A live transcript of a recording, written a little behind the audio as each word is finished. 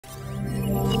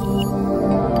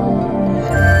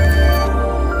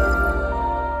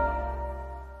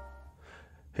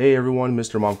Hey everyone,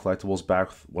 Mr. Mom Collectibles back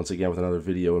once again with another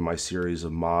video in my series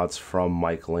of mods from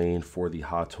Mike Lane for the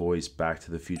Hot Toys Back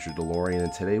to the Future DeLorean.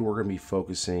 And today we're going to be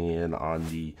focusing in on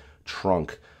the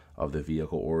trunk of the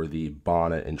vehicle, or the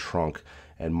bonnet and trunk.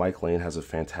 And Mike Lane has a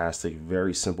fantastic,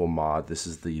 very simple mod. This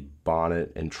is the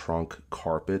bonnet and trunk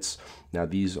carpets. Now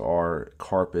these are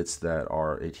carpets that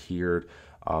are adhered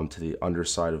to the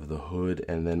underside of the hood,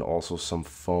 and then also some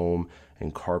foam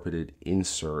and carpeted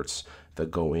inserts that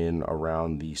go in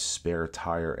around the spare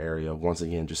tire area, once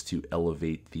again just to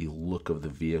elevate the look of the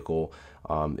vehicle.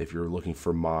 If you're looking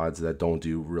for mods that don't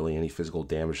do really any physical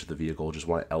damage to the vehicle, just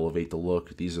want to elevate the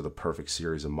look, these are the perfect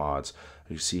series of mods.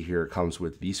 You see here it comes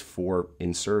with these 4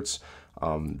 inserts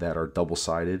that are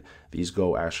double-sided. These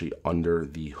go actually under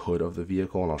the hood of the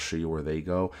vehicle, and I'll show you where they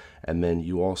go. And then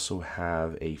you also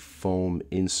have a foam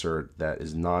insert that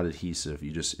is non-adhesive.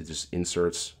 It just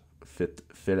inserts fit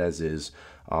as is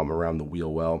around the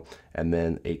wheel well, and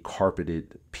then a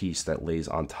carpeted piece that lays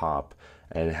on top,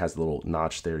 and it has a little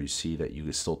notch there. You see that you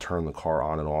can still turn the car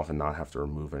on and off and not have to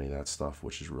remove any of that stuff,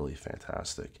 which is really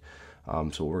fantastic.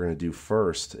 So what we're going to do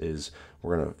first is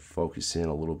we're going to focus in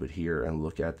a little bit here and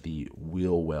look at the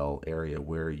wheel well area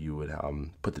where you would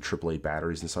put the AAA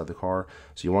batteries inside the car.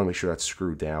 So you want to make sure that's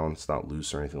screwed down, it's not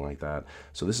loose or anything like that.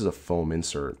 So this is a foam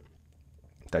insert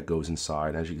that goes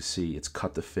inside. As you can see, it's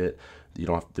cut to fit. You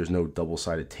don't have, there's no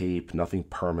double-sided tape, nothing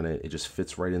permanent. It just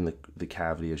fits right in the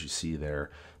cavity, as you see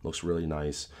there. Looks really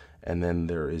nice. And then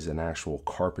there is an actual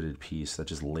carpeted piece that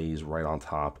just lays right on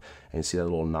top, and you see that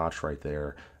little notch right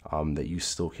there that you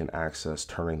still can access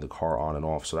turning the car on and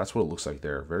off. So that's what it looks like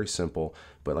there. Very simple,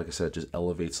 but like I said, it just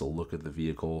elevates the look of the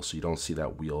vehicle, so you don't see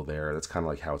that wheel there. That's kind of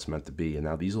like how it's meant to be. And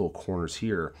now these little corners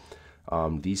here,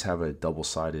 these have a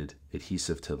double-sided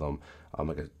adhesive to them,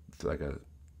 like a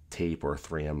tape or a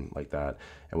 3M like that.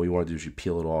 And what you want to do is you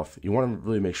peel it off. You want to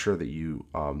really make sure that you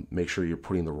make sure you're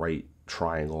putting the right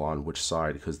triangle on which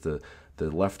side, because the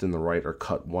left and the right are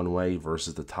cut one way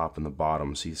versus the top and the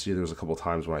bottom. So you see there's a couple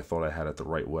times when I thought I had it the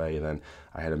right way, and then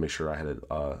I had to make sure I had it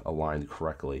aligned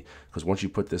correctly, because once you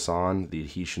put this on, the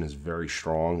adhesion is very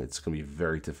strong. It's going to be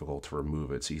very difficult to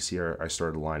remove it. So you see I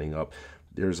started lining up.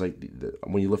 There's like,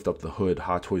 when you lift up the hood,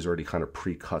 Hot Toys already kind of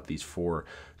pre-cut these 4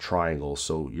 triangles,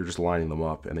 so you're just lining them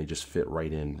up and they just fit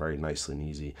right in very nicely and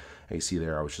easy. And you see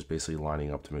there, I was just basically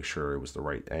lining up to make sure it was the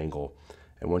right angle.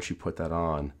 And once you put that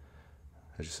on,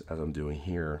 as I'm doing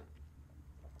here,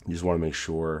 you just want to make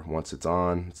sure once it's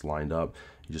on, it's lined up,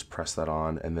 you just press that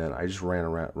on. And then I just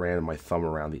ran my thumb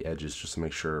around the edges just to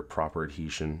make sure proper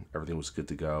adhesion, everything was good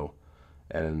to go,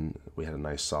 and we had a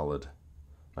nice solid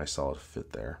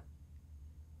fit there.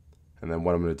 And then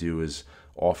what I'm going to do is,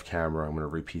 off camera, I'm going to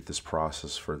repeat this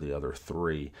process for the other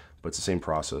 3, but it's the same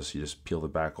process. You just peel the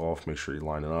back off, make sure you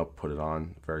line it up, put it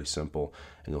on, very simple.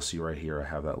 And you'll see right here I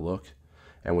have that look.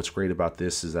 And what's great about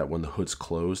this is that when the hood's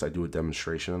closed, I do a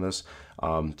demonstration of this,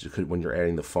 when you're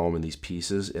adding the foam in these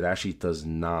pieces, it actually does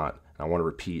not, I want to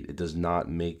repeat, it does not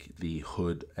make the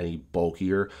hood any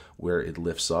bulkier where it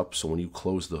lifts up. So when you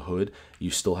close the hood,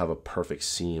 you still have a perfect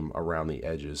seam around the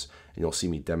edges, and you'll see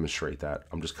me demonstrate that.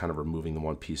 I'm just kind of removing the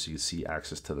one piece so you can see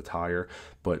access to the tire,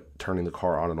 but turning the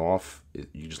car on and off,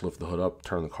 you just lift the hood up,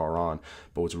 turn the car on.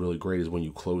 But what's really great is when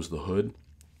you close the hood,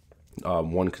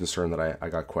 one concern that I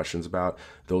got questions about,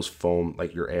 those foam,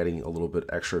 like you're adding a little bit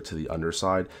extra to the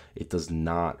underside, it does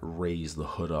not raise the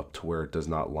hood up to where it does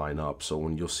not line up. So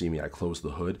when you'll see me, I close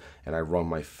the hood and I run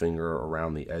my finger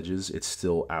around the edges, it's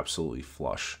still absolutely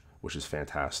flush, which is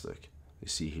fantastic. You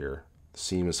see here, the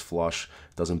seam is flush,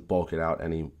 doesn't bulk it out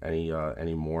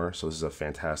anymore. So this is a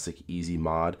fantastic, easy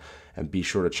mod. And be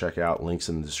sure to check out links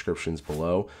in the descriptions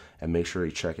below, and make sure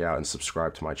you check out and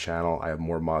subscribe to my channel. I have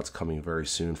more mods coming very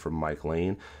soon from Mike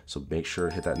Lane, so make sure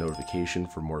to hit that notification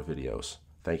for more videos.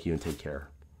 Thank you and take care.